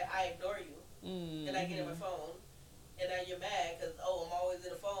told me that, I ignore you. Mm-hmm. And I get in my phone. And now you're mad because, oh, I'm always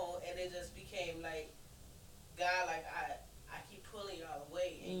in the phone. And it just became like, God, like, I keep pulling y'all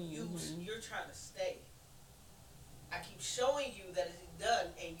away. And you're trying to stay. I keep showing you that it's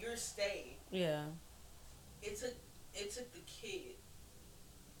done and you're staying. Yeah. It took the kid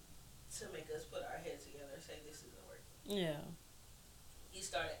to make us put our heads together and say this isn't working. Yeah. He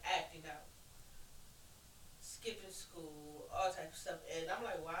started acting out. Skipping school, all type of stuff. And I'm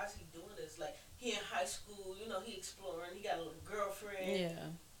like, why is he doing this? Like, he in high school, you know, he exploring, he got a little girlfriend.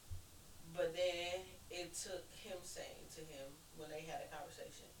 Yeah. But then it took him saying to him when they had a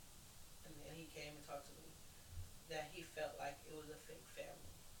conversation, and then he came and talked to me, that he felt like it was a fake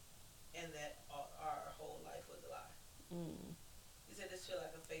family. And that our whole life was a lie. Mm. He said, this feel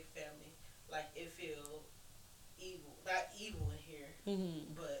like a fake family. Like, it feel evil. Not evil in here,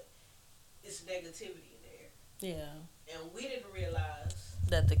 but it's negativity in there. Yeah. And we didn't realize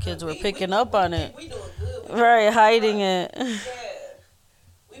that the kids were picking up on it. We doing good. Right, hiding it. Yeah.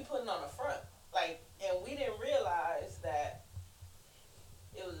 We putting on the front. Like, and we didn't realize that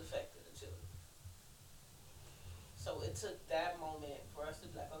it was affecting the children. So it took that moment for us to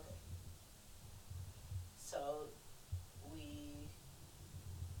be like, okay. So we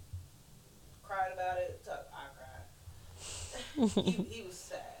cried about it. I cried. he was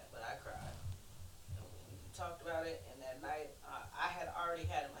sad, but I cried. And we talked about it, and that night, I had already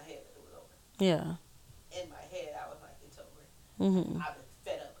had in my head that it was over. Yeah. In my head, I was like, it's over. Mm-hmm. I've been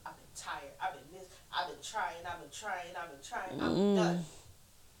fed up. I've been tired. I've been trying. I'm done.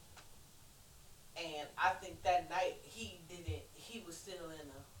 And I think that night, he was still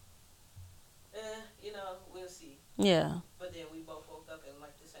in a, you know, we'll see. Yeah. But then we both woke up and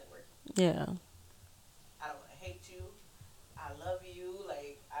like, this ain't working. Yeah. I don't want to hate you. I love you.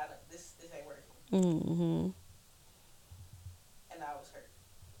 Like, this ain't working. Mm-hmm. And I was hurt.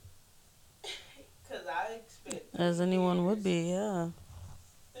 Because I spent... As anyone would be, yeah.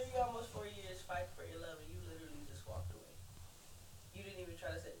 almost 4 years fighting for your love, and you literally just walked away. You didn't even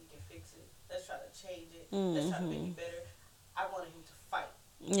try to say, we can fix it. Let's try to change it. Let's try to make it better. I wanted him to fight.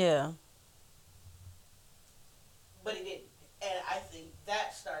 Yeah. But he didn't. And I think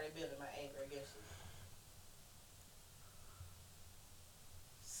that started building my anger against him.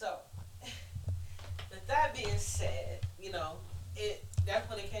 So, with that being said, you know, that's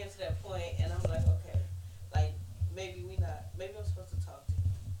when it came to that point, and I'm like, okay, like, maybe I'm supposed to talk to him.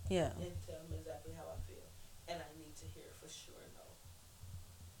 Yeah. And tell him exactly how I feel. And I need to hear for sure, no.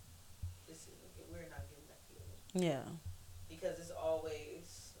 We're not getting that feeling. Yeah. Because it's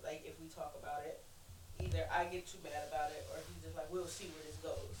always, like, if we talk about it, either either I get too mad about it or he's just like, we'll see where this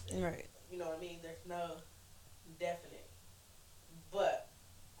goes. And, right. You know what I mean? There's no definite. But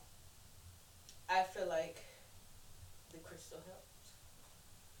I feel like the crystal helped.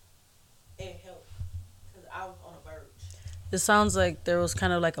 It helped because I was on a verge. It sounds like there was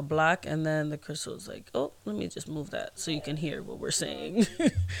kind of like a block, and then the crystal was like, "Oh, let me just move that so you can hear what we're saying."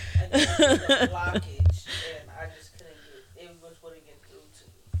 And then there was a blockage, and I just couldn't get. It was wouldn't get through to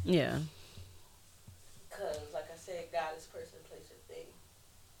me. Yeah. Because, like I said, God is person, place, and thing.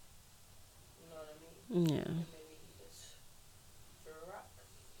 You know what I mean? Yeah. And maybe he just threw a rock.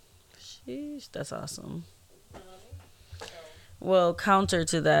 Sheesh, that's awesome. You know what I mean? So, Well, counter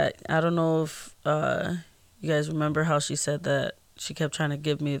to that, I don't know if you guys remember how she said that she kept trying to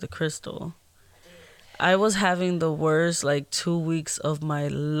give me the crystal. I was having the worst 2 weeks of my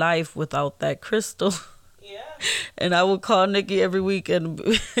life without that crystal. yeah. And I would call Nikki every week and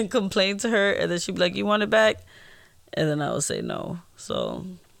complain to her, and then she'd be like, "You want it back?" And then I would say no. So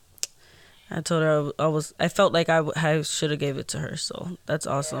I told her I felt like I should have gave it to her. So that's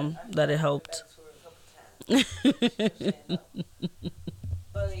awesome that it helped. But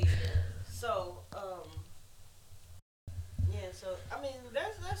yeah, so yeah, so I mean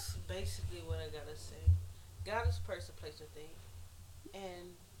that's basically what I gotta say. God is person, place, and thing,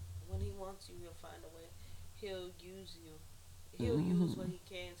 and when He wants you, He'll find a way. He'll use you. He'll use what He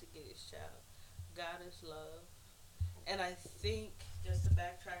can to get His child. God is love, and I think just to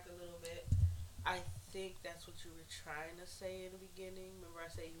backtrack a little bit, I think that's what you were trying to say in the beginning. Remember, I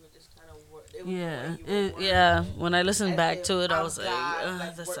said you were just kind of yeah. When I listened back to it, I was God,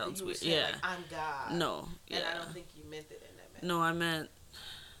 like, that sounds weird. Saying, yeah, I'm God. No, yeah. And I don't think you meant it in that manner. No, I meant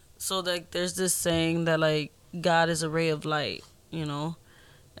so there's this saying that God is a ray of light, and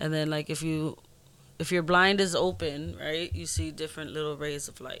then if your blind is open, right, you see different little rays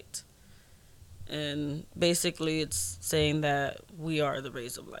of light. And basically it's saying that we are the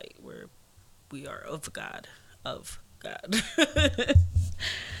rays of light. We are of God.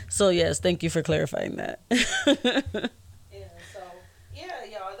 So yes, thank you for clarifying that. Yeah, so yeah,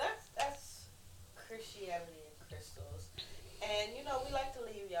 y'all, that's Christianity and crystals. And we like to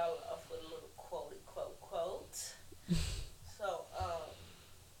leave y'all off with a little quote. So,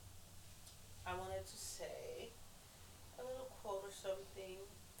 I wanted to say a little quote or something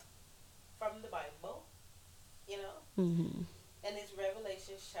from the Bible, Mm-hmm. And it's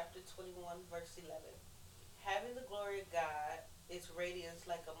Revelation chapter 21, verse 11. Having the glory of God, its radiance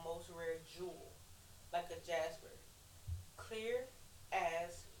like a most rare jewel, like a jasper, clear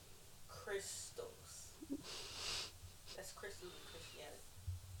as crystals. That's crystals in Christianity.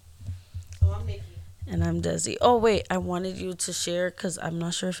 So I'm Nikki. And I'm Desi. Oh, wait. I wanted you to share, because I'm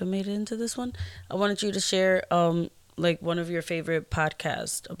not sure if it made it into this one. I wanted you to share, one of your favorite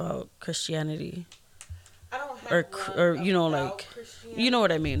podcasts about Christianity. I don't have or one you know, you know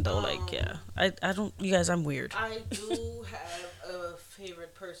what I mean, though. Yeah. I don't, you guys, I'm weird. I do have a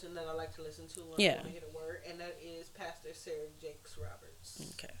favorite person that I like to listen to when I want to hear a word, and that is Pastor Sarah Jakes Roberts.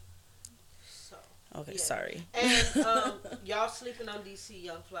 Okay. So. Okay, sorry. And y'all sleeping on DC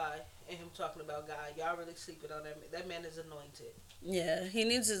Young Fly and him talking about God. Y'all really sleeping on that man. That man is anointed. Yeah, he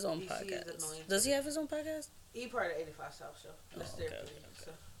needs his own DC podcast. Does he have his own podcast? He part of 85 South Show. That's their okay.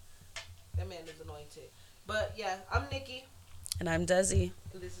 So that man is anointed. But yeah, I'm Nikki. And I'm Desi.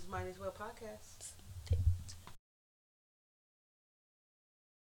 And this is Might As Well Podcast.